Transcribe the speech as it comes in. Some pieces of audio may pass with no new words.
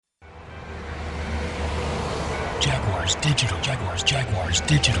Jaguars Digital. Jaguars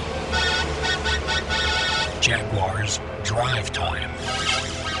Digital. Jaguars Drive Time.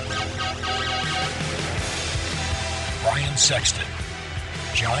 Brian Sexton,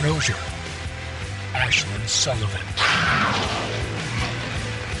 John Oehser, Ashlyn Sullivan.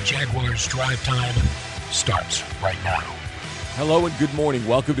 Jaguars Drive Time starts right now. Hello and good morning.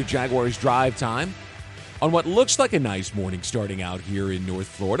 Welcome to Jaguars Drive Time on what looks like a nice morning starting out here in North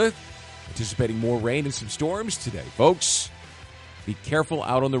Florida. Anticipating more rain and some storms today. Folks, be careful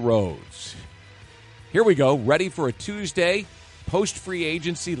out on the roads. Here we go, ready for a Tuesday, post-free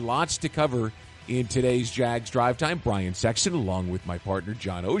agency, lots to cover in today's Jags Drive Time. Brian Sexton along with my partner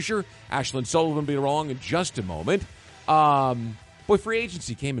John Oehser. Ashlyn Sullivan will be along in just a moment. Free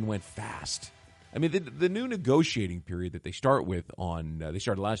agency came and went fast. I mean, the new negotiating period that they start with they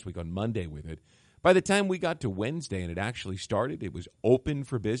started last week on Monday with it. By the time we got to Wednesday and it actually started, it was open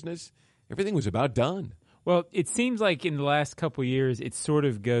for business. Everything was about done. Well, it seems like in the last couple of years, it sort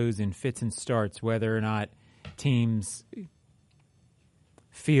of goes in fits and starts, whether or not teams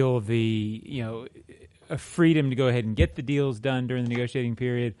feel a freedom to go ahead and get the deals done during the negotiating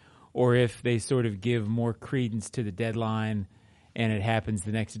period, or if they sort of give more credence to the deadline and it happens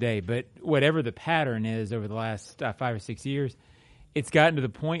the next day. But whatever the pattern is over the last 5 or 6 years, it's gotten to the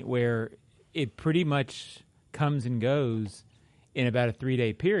point where it pretty much comes and goes in about a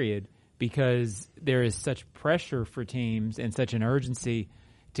 3-day period because there is such pressure for teams and such an urgency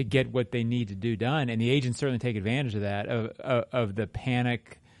to get what they need to do done. And the agents certainly take advantage of that, of the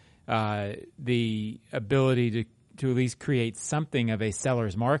panic, the ability to at least create something of a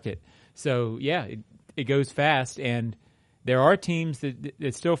seller's market. So, yeah, it goes fast. And there are teams that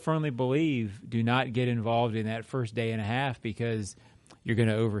still firmly believe do not get involved in that first day and a half because you're going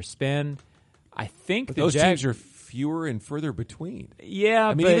to overspend. I think those teams are fewer and further between. Yeah,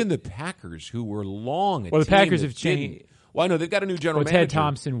 I mean, even the Packers, who were long. Well, the Packers have changed. Well, I know they've got a new general manager. Ted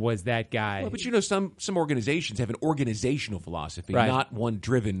Thompson was that guy. Well, but you know, some organizations have an organizational philosophy, right, not one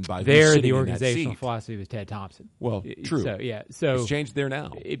driven by the organizational philosophy was Ted Thompson. Well, true. So it's changed there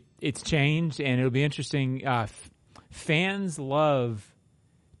now. It's changed, and it'll be interesting. Fans love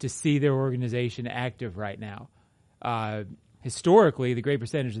to see their organization active right now. Historically, the great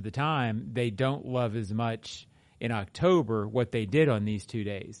percentage of the time, they don't love as much in October what they did on these 2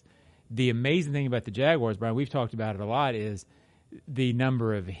 days. The amazing thing about the Jaguars, Brian, we've talked about it a lot, is the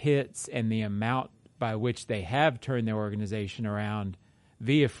number of hits and the amount by which they have turned their organization around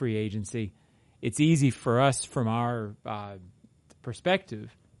via free agency. It's easy for us from our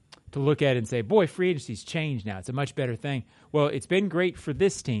perspective to look at it and say, boy, free agency's changed now. It's a much better thing. Well, it's been great for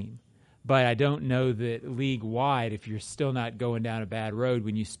this team, but I don't know that league-wide, if you're still not going down a bad road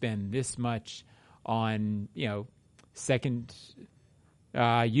when you spend this much on,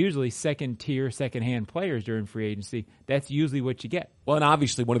 usually second-tier, second-hand players during free agency, that's usually what you get. Well, and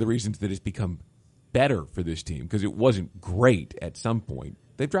obviously one of the reasons that it's become better for this team, because it wasn't great at some point,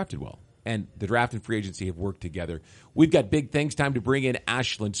 they've drafted well. And the draft and free agency have worked together. We've got big things. Time to bring in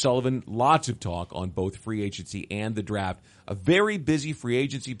Ashlyn Sullivan. Lots of talk on both free agency and the draft. A very busy free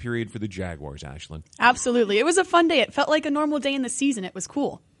agency period for the Jaguars, Ashlyn. Absolutely. It was a fun day. It felt like a normal day in the season. It was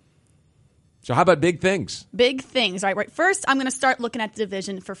cool. So how about big things? Big things. All right. First, I'm going to start looking at the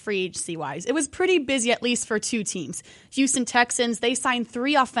division for free agency-wise. It was pretty busy, at least for two teams. Houston Texans, they signed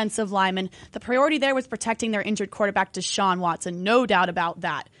 3 offensive linemen. The priority there was protecting their injured quarterback, Deshaun Watson. No doubt about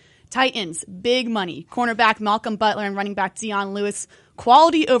that. Titans, big money. Cornerback Malcolm Butler and running back Dion Lewis.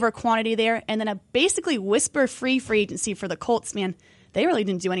 Quality over quantity there. And then a basically whisper-free free agency for the Colts, man. They really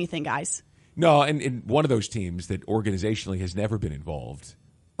didn't do anything, guys. No, and one of those teams that organizationally has never been involved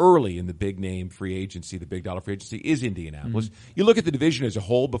early in the big-name free agency, the big-dollar free agency, is Indianapolis. Mm-hmm. You look at the division as a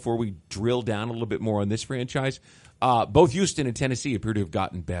whole before we drill down a little bit more on this franchise. Both Houston and Tennessee appear to have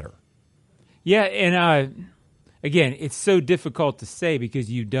gotten better. Yeah, and again, it's so difficult to say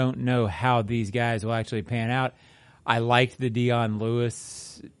because you don't know how these guys will actually pan out. I liked the Dion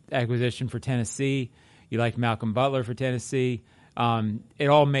Lewis acquisition for Tennessee. You liked Malcolm Butler for Tennessee. It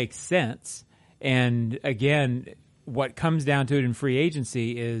all makes sense. And again, what comes down to it in free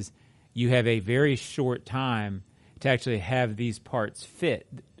agency is you have a very short time to actually have these parts fit.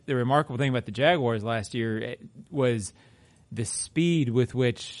 The remarkable thing about the Jaguars last year was the speed with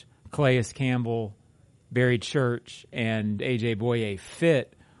which Calais Campbell, Barry Church, and A.J. Boye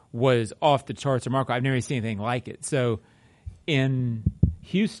fit was off the charts remarkable. I've never seen anything like it. So in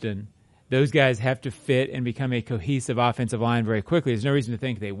Houston, those guys have to fit and become a cohesive offensive line very quickly. There's no reason to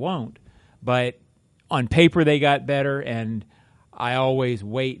think they won't. But on paper, they got better, and I always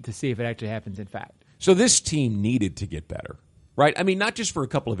wait to see if it actually happens in fact. So this team needed to get better, right? I mean, not just for a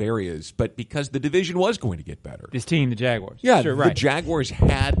couple of areas, but because the division was going to get better. This team, the Jaguars. Yeah, sure, the right. Jaguars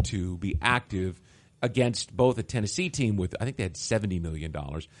had to be active against both a Tennessee team with, I think they had $70 million,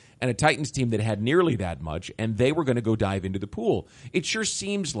 and a Titans team that had nearly that much, and they were going to go dive into the pool. It sure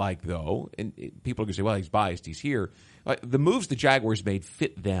seems like, though, and people are going to say, well, he's biased, he's here. The moves the Jaguars made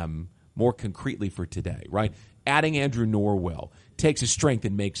fit them more concretely for today, right? Adding Andrew Norwell takes his strength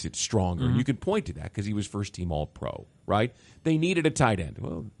and makes it stronger. And you can point to that because he was first-team All-Pro, right? They needed a tight end.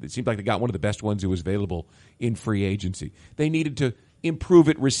 Well, it seemed like they got one of the best ones who was available in free agency. They needed to improve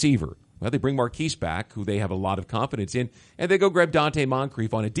at receiver. Well, they bring Marquise back, who they have a lot of confidence in, and they go grab Dante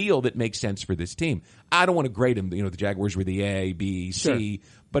Moncrief on a deal that makes sense for this team. I don't want to grade them. The Jaguars were the A, B, C, sure.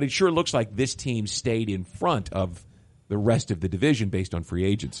 But it sure looks like this team stayed in front of the rest of the division based on free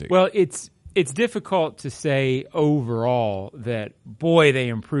agency. Well, it's difficult to say overall that, boy, they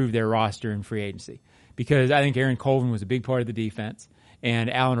improved their roster in free agency, because I think Aaron Colvin was a big part of the defense,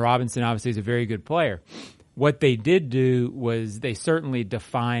 and Allen Robinson obviously is a very good player. What they did do was they certainly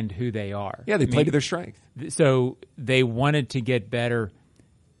defined who they are. Yeah, they played to their strength. So they wanted to get better.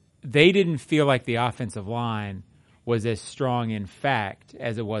 They didn't feel like the offensive line was as strong in fact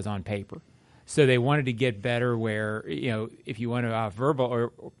as it was on paper. So they wanted to get better where, if you want to verbal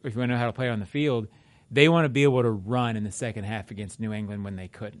or if you want to know how to play on the field, they want to be able to run in the second half against New England when they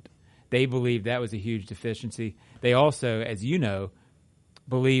couldn't. They believed that was a huge deficiency. They also, as you know,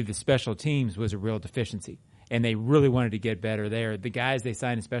 believed the special teams was a real deficiency, and they really wanted to get better there. The guys they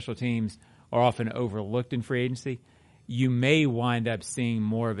signed in special teams are often overlooked in free agency. You may wind up seeing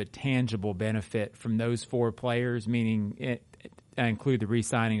more of a tangible benefit from those 4 players, meaning I include the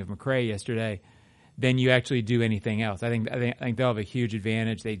re-signing of McCray yesterday, than you actually do anything else. I think they'll have a huge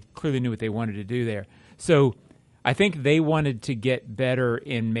advantage. They clearly knew what they wanted to do there. So I think they wanted to get better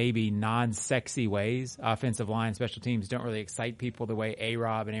in maybe non-sexy ways. Offensive line, special teams don't really excite people the way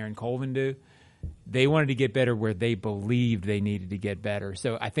A-Rob and Aaron Colvin do. They wanted to get better where they believed they needed to get better.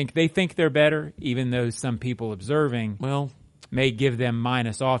 So I think they think they're better, even though some people observing may give them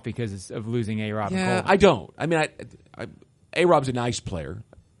minus off because of losing A-Rob and Colvin. I don't. I mean, A-Rob's a nice player.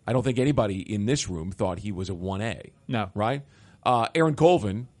 I don't think anybody in this room thought he was a 1A. No. Right? Aaron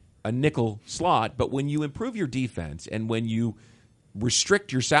Colvin, a nickel slot, but when you improve your defense and when you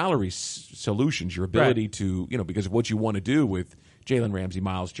restrict your salary solutions, your ability to, because of what you want to do with Jalen Ramsey,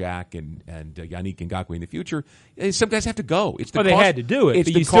 Miles Jack, and Yannick Ngakoue in the future, some guys have to go. It's the cost, they had to do it, it's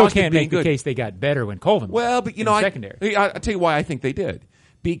but the you still cost can't of being make the good. case they got better when Colvin Well, but secondary. I'll tell you why I think they did.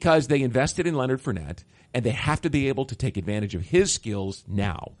 Because they invested in Leonard Fournette, and they have to be able to take advantage of his skills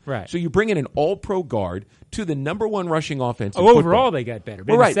now. Right. So you bring in an all-pro guard to the number 1 rushing offense in overall football. they got better.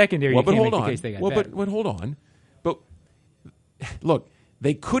 But in the secondary, you can't make the case they got better. But hold on. But look,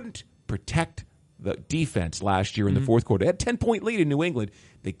 they couldn't protect the defense last year in the fourth quarter. They had a 10-point lead in New England.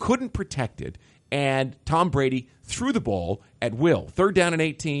 They couldn't protect it. And Tom Brady threw the ball at will. 3rd down and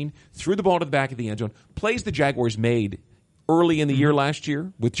 18, threw the ball to the back of the end zone. Plays the Jaguars made early in the year last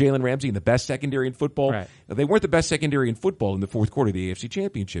year with Jalen Ramsey and the best secondary in football. Right. They weren't the best secondary in football in the fourth quarter of the AFC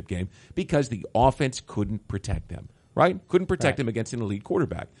Championship game because the offense couldn't protect them, right? Couldn't protect them against an elite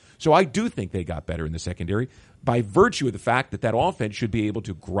quarterback. So I do think they got better in the secondary by virtue of the fact that offense should be able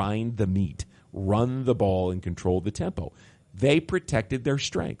to grind the meat, run the ball, and control the tempo. They protected their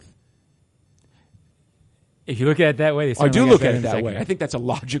strength. If you look at it that way, I do look at it that way. I think that's a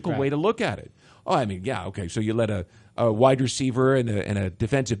logical way to look at it. Oh, I mean, yeah, okay. So you let a wide receiver and a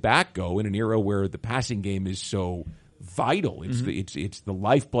defensive back go in an era where the passing game is so vital. It's the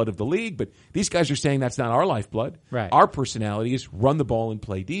lifeblood of the league. But these guys are saying that's not our lifeblood. Right. Our personality is run the ball and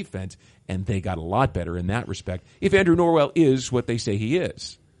play defense, and they got a lot better in that respect. If Andrew Norwell is what they say he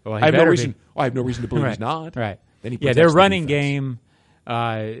is, well, I have no reason. I have no reason to believe he's not. Right. Then he their protects running the game.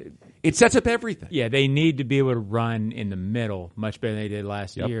 It sets up everything. Yeah, they need to be able to run in the middle much better than they did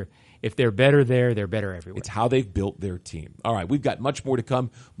last year. If they're better there, they're better everywhere. It's how they've built their team. All right, we've got much more to come.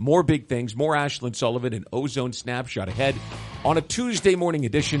 More big things, more Ashlyn Sullivan and Ozone Snapshot ahead on a Tuesday morning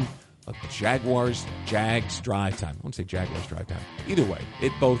edition of Jags Drive Time. I won't say Jaguars Drive Time. Either way,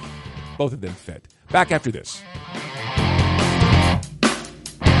 both of them fit. Back after this.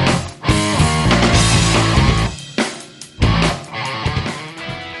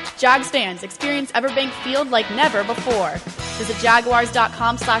 Jags fans, experience Everbank Field like never before. Visit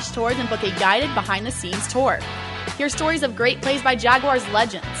Jaguars.com/tours and book a guided behind-the-scenes tour. Hear stories of great plays by Jaguars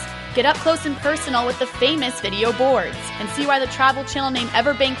legends. Get up close and personal with the famous video boards and see why the Travel Channel named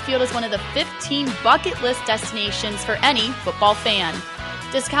Everbank Field as one of the 15 bucket list destinations for any football fan.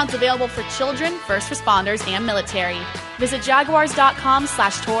 Discounts available for children, first responders, and military. Visit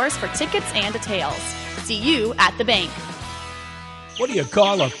Jaguars.com/tours for tickets and details. See you at the bank. What do you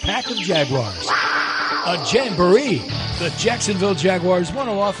call a pack of Jaguars? A jamboree. The Jacksonville Jaguars want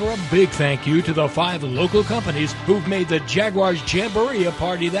to offer a big thank you to the 5 local companies who've made the Jaguars Jamboree a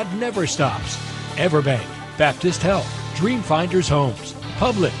party that never stops. Everbank, Baptist Health, Dreamfinders Homes,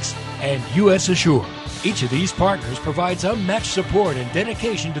 Publix, and U.S. Assure. Each of these partners provides unmatched support and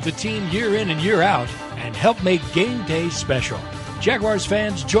dedication to the team year in and year out and help make game day special. Jaguars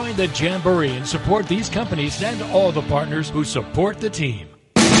fans, join the Jamboree and support these companies and all the partners who support the team.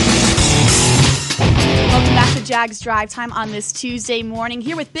 Welcome back to Jags Drive Time on this Tuesday morning.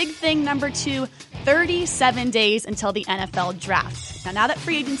 Here with big thing number 2, 37 days until the NFL draft. Now that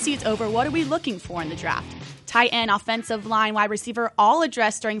free agency is over, what are we looking for in the draft? Tight end, offensive line, wide receiver, all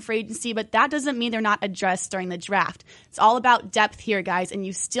addressed during free agency, but that doesn't mean they're not addressed during the draft. It's all about depth here, guys, and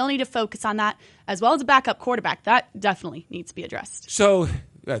you still need to focus on that, as well as a backup quarterback. That definitely needs to be addressed. So,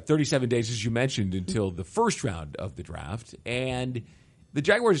 37 days, as you mentioned, until the first round of the draft, and the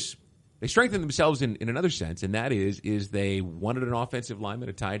Jaguars, they strengthened themselves in another sense, and that is they wanted an offensive lineman,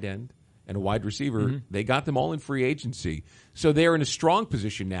 a tight end, and a wide receiver. Mm-hmm. They got them all in free agency. So they're in a strong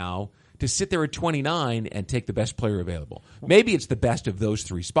position now to sit there at 29 and take the best player available. Maybe it's the best of those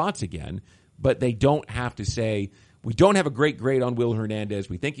 3 spots again, but they don't have to say, we don't have a great grade on Will Hernandez.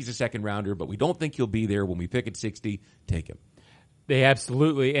 We think he's a second rounder, but we don't think he'll be there when we pick at 60. Take him. They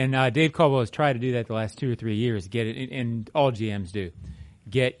absolutely, and Dave Caldwell has tried to do that the last 2 or 3 years, get it, and all GMs do.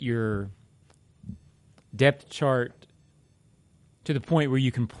 Get your depth chart to the point where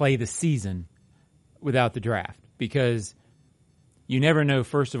you can play the season without the draft, because you never know,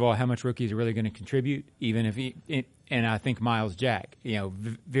 first of all, how much rookies are really going to contribute, even if and I think Miles Jack,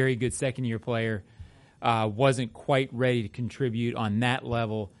 very good second-year player, wasn't quite ready to contribute on that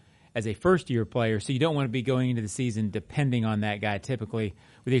level as a first-year player, so you don't want to be going into the season depending on that guy typically,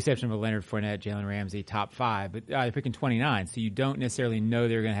 with the exception of a Leonard Fournette, Jalen Ramsey, top 5, but they're picking 29, so you don't necessarily know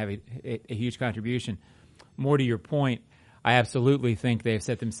they're going to have a huge contribution. More to your point, I absolutely think they've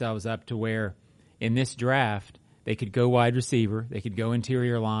set themselves up to where in this draft they could go wide receiver, they could go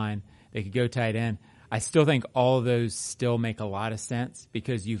interior line, they could go tight end. I still think all of those still make a lot of sense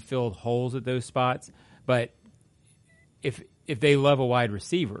because you filled holes at those spots. But if they love a wide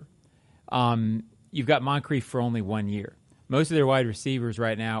receiver, you've got Moncrief for only 1 year. Most of their wide receivers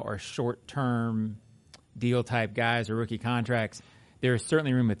right now are short-term deal-type guys or rookie contracts. There's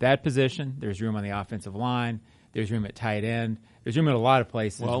certainly room at that position. There's room on the offensive line. There's room at tight end. There's room at a lot of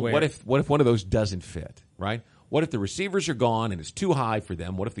places. Well, what if one of those doesn't fit, right? What if the receivers are gone and it's too high for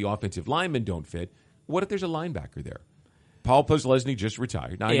them? What if the offensive linemen don't fit? What if there's a linebacker there? Paul Postlesny just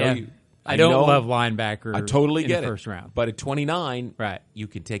retired. Now, I don't love linebacker. I totally get in the it. First round. But at 29, right, you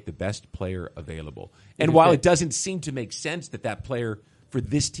can take the best player available. And while it doesn't seem to make sense that player for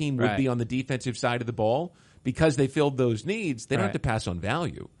this team would be on the defensive side of the ball, because they filled those needs, they don't have to pass on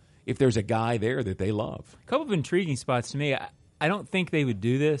value if there's a guy there that they love. A couple of intriguing spots to me. I don't think they would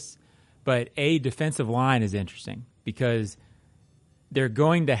do this, but a defensive line is interesting because they're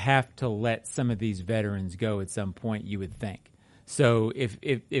going to have to let some of these veterans go at some point, you would think. So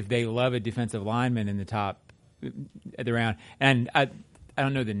if they love a defensive lineman in the top of the round, and I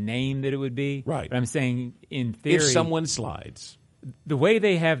don't know the name that it would be, right? But I'm saying in theory, if someone slides, the way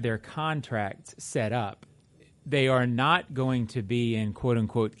they have their contracts set up, they are not going to be in quote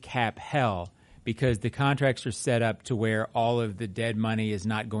unquote cap hell because the contracts are set up to where all of the dead money is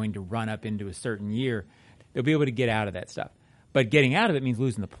not going to run up into a certain year. They'll be able to get out of that stuff. But getting out of it means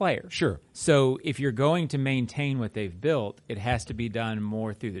losing the player. Sure. So if you're going to maintain what they've built, it has to be done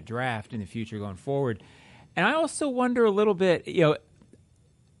more through the draft in the future going forward. And I also wonder a little bit,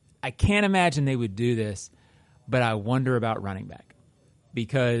 I can't imagine they would do this, but I wonder about running back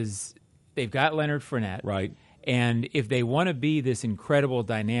because they've got Leonard Fournette. Right. And if they want to be this incredible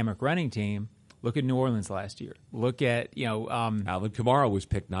dynamic running team, look at New Orleans last year. Look at, Alvin Kamara was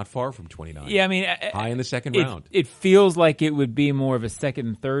picked not far from 29. Yeah, I mean, high in the second round. It feels like it would be more of a second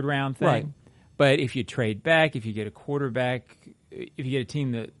and third round thing. Right. But if you trade back, if you get a quarterback, if you get a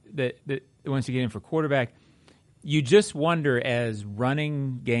team that wants to get in for quarterback, you just wonder, as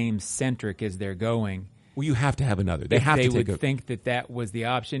running game centric as they're going. Well, you have to have another. They would think that was the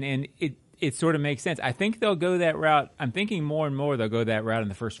option, and it sort of makes sense. I think they'll go that route. I'm thinking more and more they'll go that route in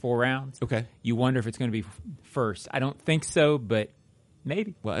the first 4 rounds. Okay. You wonder if it's going to be first. I don't think so, but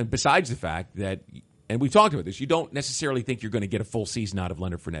maybe. Well, and besides the fact that, and we've talked about this, you don't necessarily think you're going to get a full season out of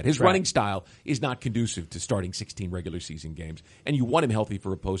Leonard Fournette. His running style is not conducive to starting 16 regular season games, and you want him healthy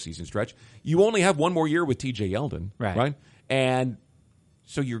for a postseason stretch. You only have one more year with T.J. Yeldon, right? And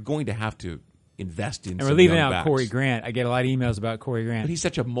so you're going to have to invest in. And some we're leaving young out backs. Corey Grant. I get a lot of emails about Corey Grant. But he's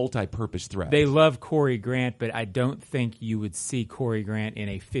such a multi-purpose threat. They love Corey Grant, but I don't think you would see Corey Grant in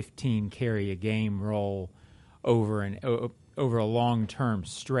a 15 carry a game role over a long-term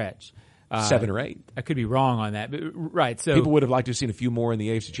stretch. 7 or 8. I could be wrong on that, but right. So People would have liked to have seen a few more in the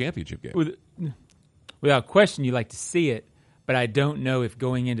AFC Championship game. without question, you like to see it, but I don't know if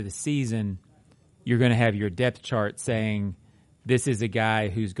going into the season you're going to have your depth chart saying this is a guy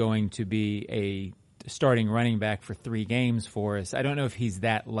who's going to be a starting running back for 3 games for us. I don't know if he's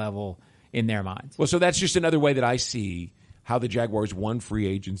that level in their minds. Well, so that's just another way that I see how the Jaguars won free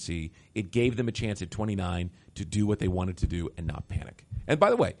agency. It gave them a chance at 29 to do what they wanted to do and not panic. And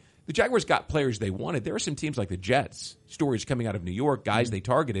by the way, the Jaguars got players they wanted. There are some teams like the Jets, stories coming out of New York, guys they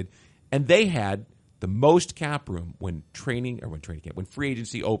targeted, and they had the most cap room when free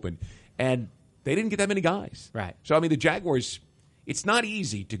agency opened, and they didn't get that many guys. Right. So, I mean, the Jaguars, it's not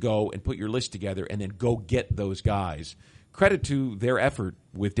easy to go and put your list together and then go get those guys. Credit to their effort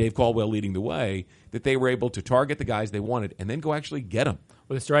with Dave Caldwell leading the way that they were able to target the guys they wanted and then go actually get them.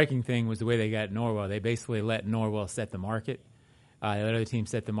 Well, the striking thing was the way they got Norwell. They basically let Norwell set the market. They let other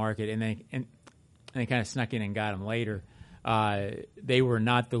teams set the market, and they kind of snuck in and got him later. They were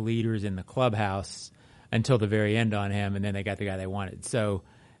not the leaders in the clubhouse until the very end on him, and then they got the guy they wanted. So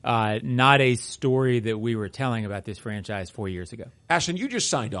not a story that we were telling about this franchise 4 years ago. Ashlyn, you just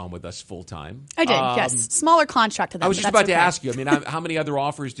signed on with us full time. I did, yes. Smaller contract to them. I was just but about that's to okay. ask you. I mean, how many other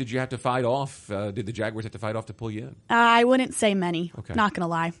offers did you have to fight off? Did the Jaguars have to fight off to pull you in? I wouldn't say many. Okay. Not going to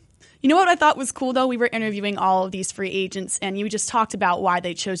lie. You know what I thought was cool, though? We were interviewing all of these free agents, and you just talked about why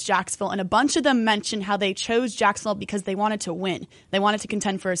they chose Jacksonville, and a bunch of them mentioned how they chose Jacksonville because they wanted to win. They wanted to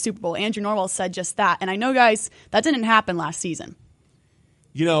contend for a Super Bowl. Andrew Norwell said just that. And I know, guys, that didn't happen last season.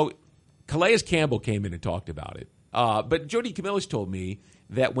 You know, Calais Campbell came in and talked about it. But Joe DeCamillis told me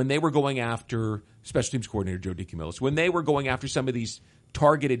that when they were going after special teams coordinator Joe DeCamillis, when they were going after some of these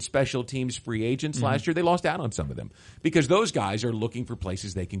targeted special teams free agents last year, they lost out on some of them because those guys are looking for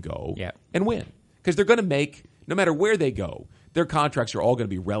places they can go and win. Because they're going to make, no matter where they go, their contracts are all going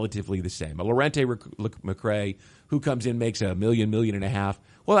to be relatively the same. A Lorente McCray who comes in, makes $1 million, $1.5 million.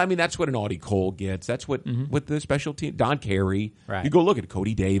 Well, I mean, that's what an Audie Cole gets. That's what the special team, Don Carey. Right. You go look at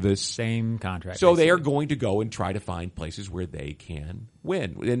Cody Davis. Same contract. So they are going to go and try to find places where they can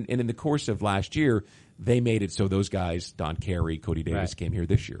win. And in the course of last year, they made it so those guys, Don Carey, Cody Davis, came here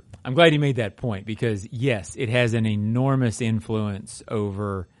this year. I'm glad you made that point because, yes, it has an enormous influence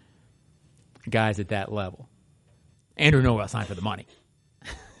over guys at that level. Andrew Norwell signed for the money.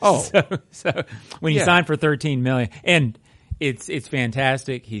 Oh. So when you sign for $13 million, and it's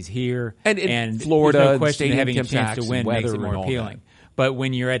fantastic, he's here, and Florida, there's no and question stadium having a chance tax to and win makes weather it more and all appealing. that. But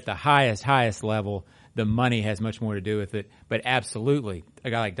when you're at the highest level, the money has much more to do with it. But absolutely,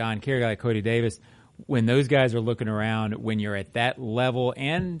 a guy like Don Carey, a guy like Cody Davis, when those guys are looking around, when you're at that level,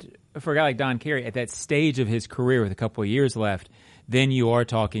 and for a guy like Don Carey, at that stage of his career with a couple of years left, then you are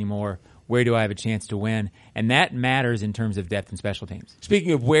talking more, where do I have a chance to win? And that matters in terms of depth and special teams.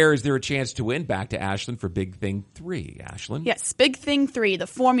 Speaking of where is there a chance to win, back to Ashlyn for Big Thing 3. Ashlyn? Yes, Big Thing 3, the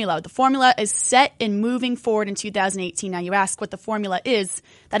formula. The formula is set and moving forward in 2018. Now, you ask what the formula is.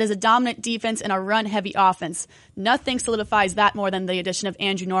 That is a dominant defense and a run-heavy offense. Nothing solidifies that more than the addition of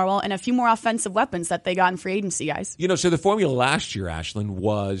Andrew Norwell and a few more offensive weapons that they got in free agency, guys. You know, so the formula last year, Ashlyn,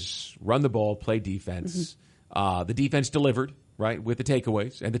 was run the ball, play defense. The defense delivered, right, with the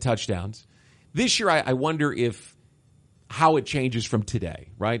takeaways and the touchdowns. This year, I wonder if how it changes from today,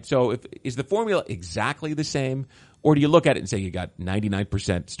 right? So is the formula exactly the same, or do you look at it and say you got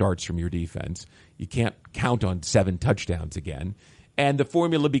 99% starts from your defense? You can't count on 7 touchdowns again. And the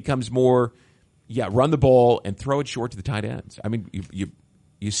formula becomes more, run the ball and throw it short to the tight ends. I mean,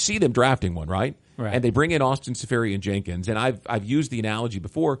 you see them drafting one, right? Right. And they bring in Austin Seferian-Jenkins. And I've used the analogy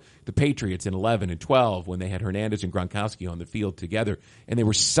before, the Patriots in 11 and 12 when they had Hernandez and Gronkowski on the field together, and they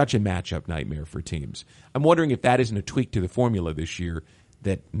were such a matchup nightmare for teams. I'm wondering if that isn't a tweak to the formula this year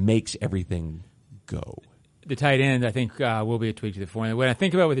that makes everything go. The tight end, I think, will be a tweak to the formula. When I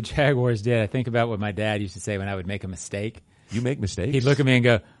think about what the Jaguars did, I think about what my dad used to say when I would make a mistake. You make mistakes? He'd look at me and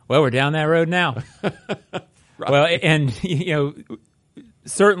go, well, we're down that road now. Right. Well, and, you know,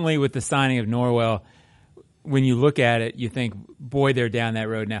 certainly with the signing of Norwell, when you look at it, you think, boy, they're down that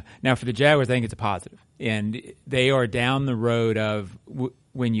road now. Now, for the Jaguars, I think it's a positive. And they are down the road of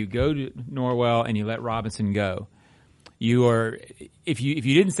when you go to Norwell and you let Robinson go, you are, if you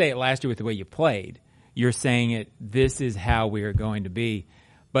didn't say it last year with the way you played, you're saying it, this is how we are going to be.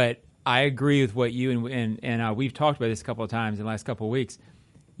 But I agree with what you and we've talked about this a couple of times in the last couple of weeks.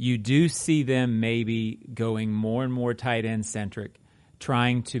 You do see them maybe going more and more tight end centric,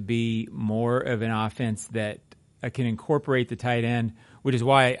 trying to be more of an offense that can incorporate the tight end, which is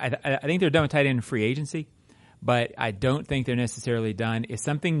why I think they're done with tight end in free agency, but I don't think they're necessarily done. If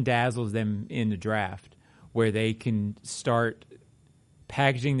something dazzles them in the draft where they can start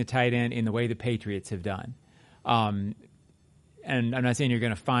packaging the tight end in the way the Patriots have done, and I'm not saying you're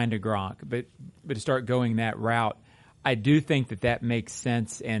going to find a Gronk, but to start going that route, I do think that makes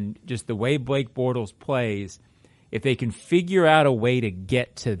sense. And just the way Blake Bortles plays, if they can figure out a way to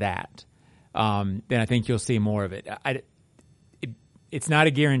get to that, then I think you'll see more of it. It's not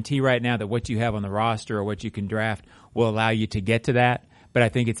a guarantee right now that what you have on the roster or what you can draft will allow you to get to that, but I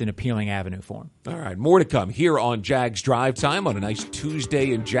think it's an appealing avenue for him. All right, more to come here on Jags Drive Time on a nice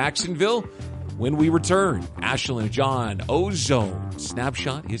Tuesday in Jacksonville. When we return, Ashlyn and John, Ozone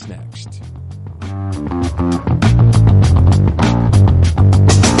Snapshot is next.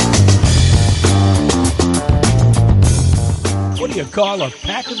 What do you call a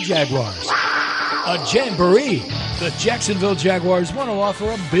pack of Jaguars? A jamboree. The Jacksonville Jaguars want to offer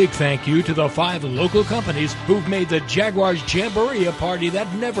a big thank you to the 5 local companies who've made the Jaguars Jamboree a party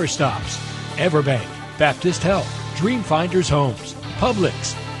that never stops. Everbank, Baptist Health, Dreamfinders Homes,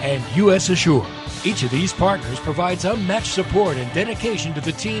 Publix, and U.S. Assure. Each of these partners provides unmatched support and dedication to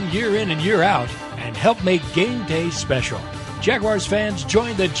the team year in and year out and help make game day special. Jaguars fans,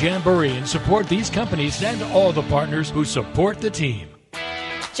 join the Jamboree and support these companies and all the partners who support the team.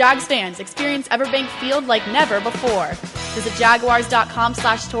 Jags fans, experience Everbank Field like never before. Visit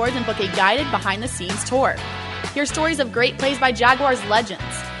Jaguars.com/tours and book a guided behind-the-scenes tour. Hear stories of great plays by Jaguars legends.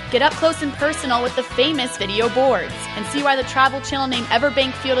 Get up close and personal with the famous video boards and see why the Travel Channel named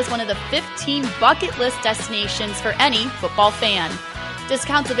Everbank Field as one of the 15 bucket list destinations for any football fan.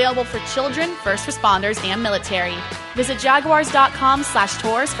 Discounts available for children, first responders, and military. Visit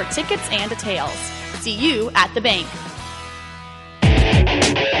Jaguars.com/tours for tickets and details. See you at the bank.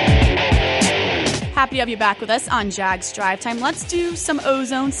 Happy to have you back with us on Jags Drive Time. Let's do some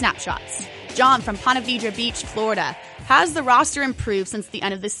Ozone snapshots. John from Ponte Vedra Beach, Florida. Has the roster improved since the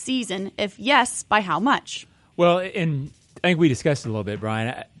end of the season? If yes, by how much? Well, and I think we discussed it a little bit,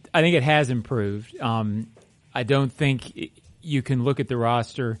 Brian. I think it has improved. I don't think you can look at the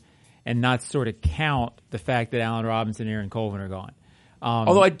roster and not sort of count the fact that Allen Robinson and Aaron Colvin are gone.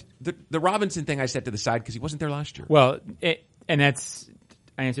 Although the Robinson thing I set to the side because he wasn't there last year. Well,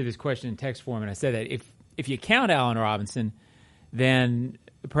 I answered this question in text form, and I said that if you count Allen Robinson, then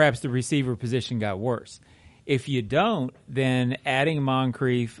perhaps the receiver position got worse. If you don't, then adding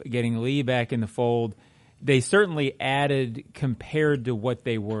Moncrief, getting Lee back in the fold, they certainly added compared to what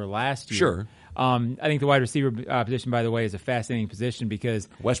they were last year. Sure. I think the wide receiver position, by the way, is a fascinating position because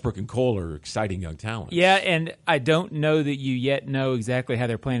Westbrook and Cole are exciting young talents. Yeah, and I don't know that you yet know exactly how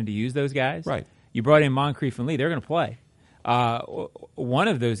they're planning to use those guys. Right. You brought in Moncrief and Lee. They're going to play. One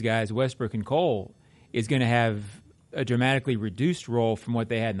of those guys, Westbrook and Cole, is going to have a dramatically reduced role from what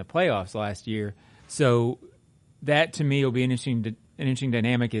they had in the playoffs last year. So that, to me, will be an interesting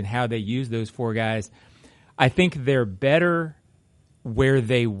dynamic in how they use those 4 guys. I think they're better where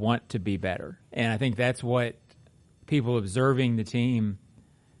they want to be better. And I think that's what people observing the team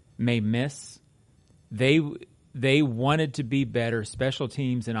may miss. They wanted to be better special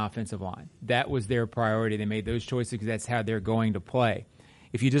teams and offensive line. That was their priority. They made those choices because that's how they're going to play.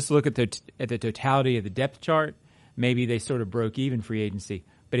 If you just look at the totality of the depth chart, maybe they sort of broke even free agency.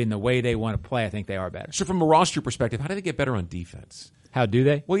 But in the way they want to play, I think they are better. So from a roster perspective, how do they get better on defense? How do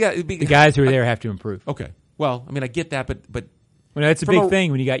they? Well, yeah. The guys who are there have to improve. Okay. Well, I mean, I get that, but well, that's a big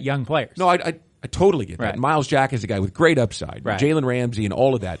thing when you got young players. No, I totally get that. Right. Myles Jack is a guy with great upside. Right. Jalen Ramsey and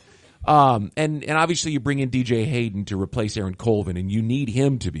all of that. And obviously you bring in DJ Hayden to replace Aaron Colvin, and you need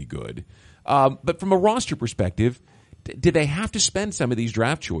him to be good. But from a roster perspective, did they have to spend some of these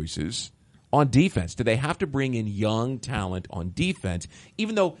draft choices on defense? Do they have to bring in young talent on defense,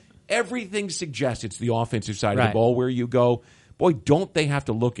 even though everything suggests it's the offensive side of the ball where you go, boy, don't they have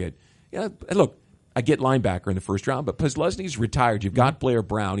to look at, look, I get linebacker in the first round, but Posluszny's retired. You've got Blair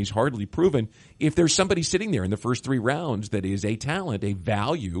Brown. He's hardly proven. If there's somebody sitting there in the first 3 rounds that is a talent, a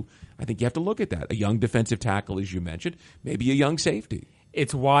value, I think you have to look at that. A young defensive tackle, as you mentioned, maybe a young safety.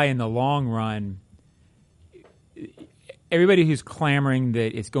 It's why in the long run, everybody who's clamoring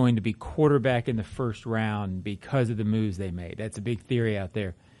that it's going to be quarterback in the first round because of the moves they made, that's a big theory out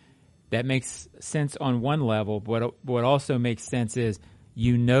there. That makes sense on one level, but what also makes sense is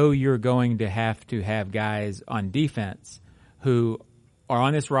you're going to have guys on defense who are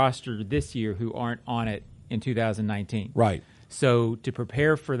on this roster this year who aren't on it in 2019. Right. So to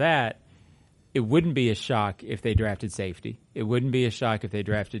prepare for that, it wouldn't be a shock if they drafted safety. It wouldn't be a shock if they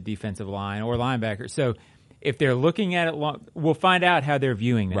drafted defensive line or linebacker. So if they're looking at it long, we'll find out how they're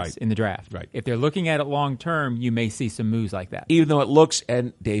viewing this Right. in the draft. Right. If they're looking at it long term, you may see some moves like that. Even though it looks,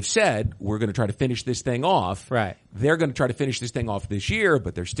 and Dave said, we're going to try to finish this thing off. Right. They're going to try to finish this thing off this year,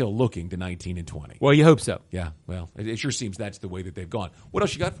 but they're still looking to 19 and 20. Well, you hope so. Yeah, well, it sure seems that's the way that they've gone. What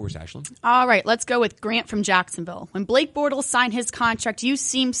else you got for us, Ashlyn? All right, let's go with Grant from Jacksonville. When Blake Bortles signed his contract, you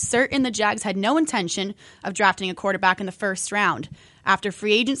seemed certain the Jags had no intention of drafting a quarterback in the first round. After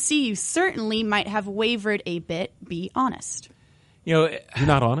free agency, you certainly might have wavered a bit. Be honest. You know, You're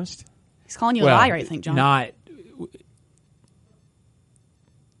not honest? He's calling you well, a liar, I think, John. Not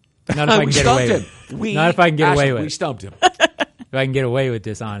if I can We get stumped away him. with. Not if I can get away Ashlyn, with we it. stumped him. If I can get away with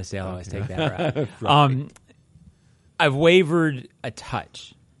dishonesty, I'll always take that route. I've wavered a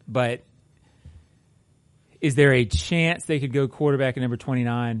touch, but is there a chance they could go quarterback at number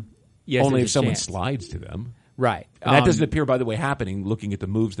 29? Yes, Only if there's a someone chance. slides to them. Right. And that doesn't appear, by the way, happening looking at the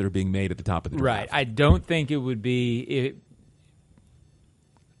moves that are being made at the top of the Right. draft. I don't think it would be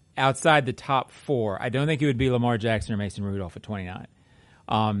outside the top 4. I don't think it would be Lamar Jackson or Mason Rudolph at 29.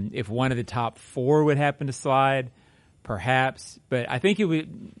 If one of the top 4 would happen to slide, perhaps. But I think it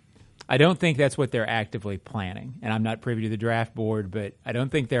would. I don't think that's what they're actively planning. And I'm not privy to the draft board, but I don't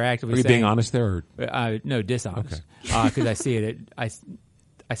think they're actively Are you saying, being honest there? Or? No, dishonest. Because I see it. I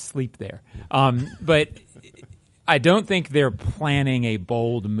sleep there. But I don't think they're planning a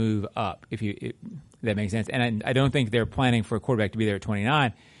bold move up, if that makes sense. And I don't think they're planning for a quarterback to be there at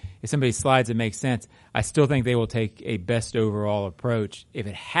 29. If somebody slides, it makes sense. I still think they will take a best overall approach. If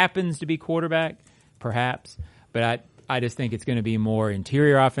it happens to be quarterback, perhaps. But I just think it's going to be more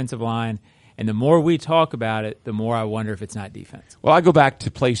interior offensive line. And the more we talk about it, the more I wonder if it's not defense. Well, I go back to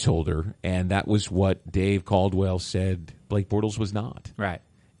placeholder, and that was what Dave Caldwell said Blake Bortles was not. Right.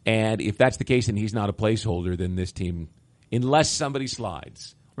 And if that's the case and he's not a placeholder, then this team, unless somebody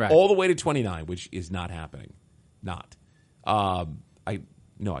slides Right. all the way to 29, which is not happening,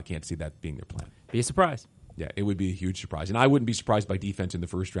 I can't see that being their plan. Be a surprise. Yeah, it would be a huge surprise. And I wouldn't be surprised by defense in the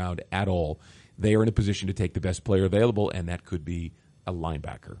first round at all. They are in a position to take the best player available, and that could be a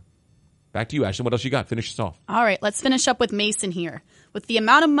linebacker. Back to you, Ashlyn. What else you got? Finish us off. All right, let's finish up with Mason here. With the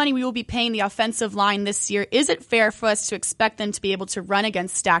amount of money we will be paying the offensive line this year, is it fair for us to expect them to be able to run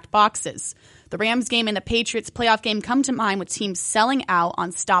against stacked boxes? The Rams game and the Patriots playoff game come to mind with teams selling out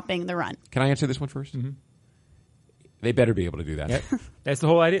on stopping the run. Can I answer this one first? Mm-hmm. They better be able to do that. Yep. That's the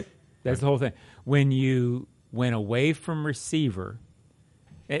whole idea. That's the whole thing. When you went away from receiver,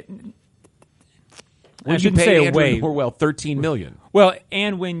 I When you shouldn't pay say Andrew away. Norwell $13 million. Well,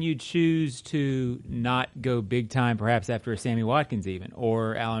 and when you choose to not go big time, perhaps after a Sammy Watkins even,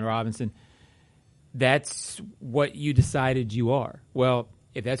 or Allen Robinson, that's what you decided you are. Well,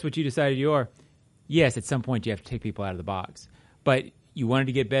 if that's what you decided you are, yes, at some point you have to take people out of the box. But you wanted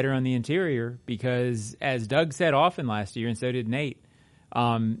to get better on the interior because, as Doug said often last year, and so did Nate,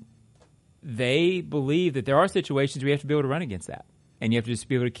 they believe that there are situations where you have to be able to run against that. And you have to just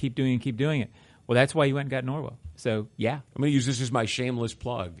be able to keep doing it. Well, that's why you went and got Norwell. So, yeah. I'm going to use this as my shameless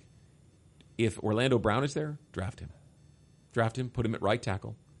plug. If Orlando Brown is there, draft him. Draft him, put him at right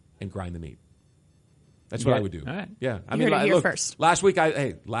tackle, and grind the meat. That's what Yeah. I would do. All right. Yeah. I You heard it here look, first. Last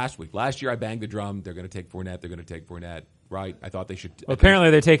year I banged the drum. They're going to take Fournette. Right. I thought they should. Well,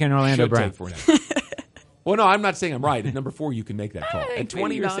 apparently they're taking Orlando should Brown. take Fournette. Well, no, I'm not saying I'm right. At number 4, you can make that call. At maybe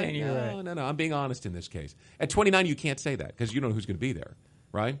 29, you're saying you're right. No, I'm being honest in this case. At 29, you can't say that because you don't know who's going to be there,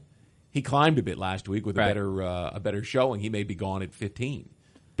 right? He climbed a bit last week with a better showing. He may be gone at 15.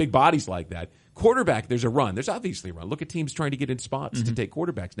 Big bodies like that. Quarterback, there's a run. There's obviously a run. Look at teams trying to get in spots to take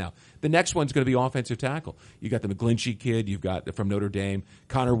quarterbacks now. The next one's going to be offensive tackle. You got the McGlinchey kid. You've got from Notre Dame,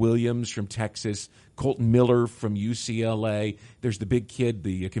 Connor Williams from Texas, Colton Miller from UCLA. There's the big kid,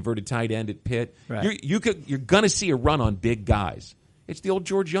 the converted tight end at Pitt. Right. You're going to see a run on big guys. It's the old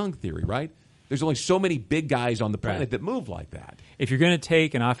George Young theory, right? There's only so many big guys on the planet that move like that. If you're going to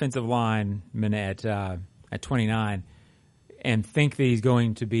take an offensive lineman at 29 and think that he's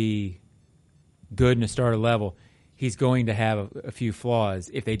going to be good in a starter level, he's going to have a few flaws.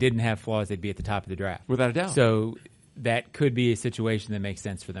 If they didn't have flaws, they'd be at the top of the draft. Without a doubt. So that could be a situation that makes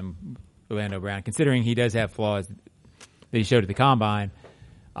sense for them, Orlando Brown, considering he does have flaws that he showed at the Combine.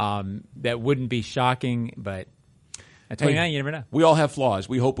 That wouldn't be shocking, but at 29, you never know. We all have flaws.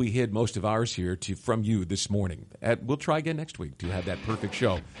 We hope we hid most of ours here from you this morning. We'll try again next week to have that perfect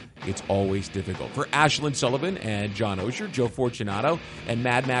show. It's always difficult. For Ashlyn Sullivan and John Osher, Joe Fortunato, and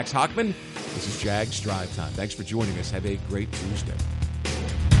Mad Max Hockman, this is Jags Drive Time. Thanks for joining us. Have a great Tuesday.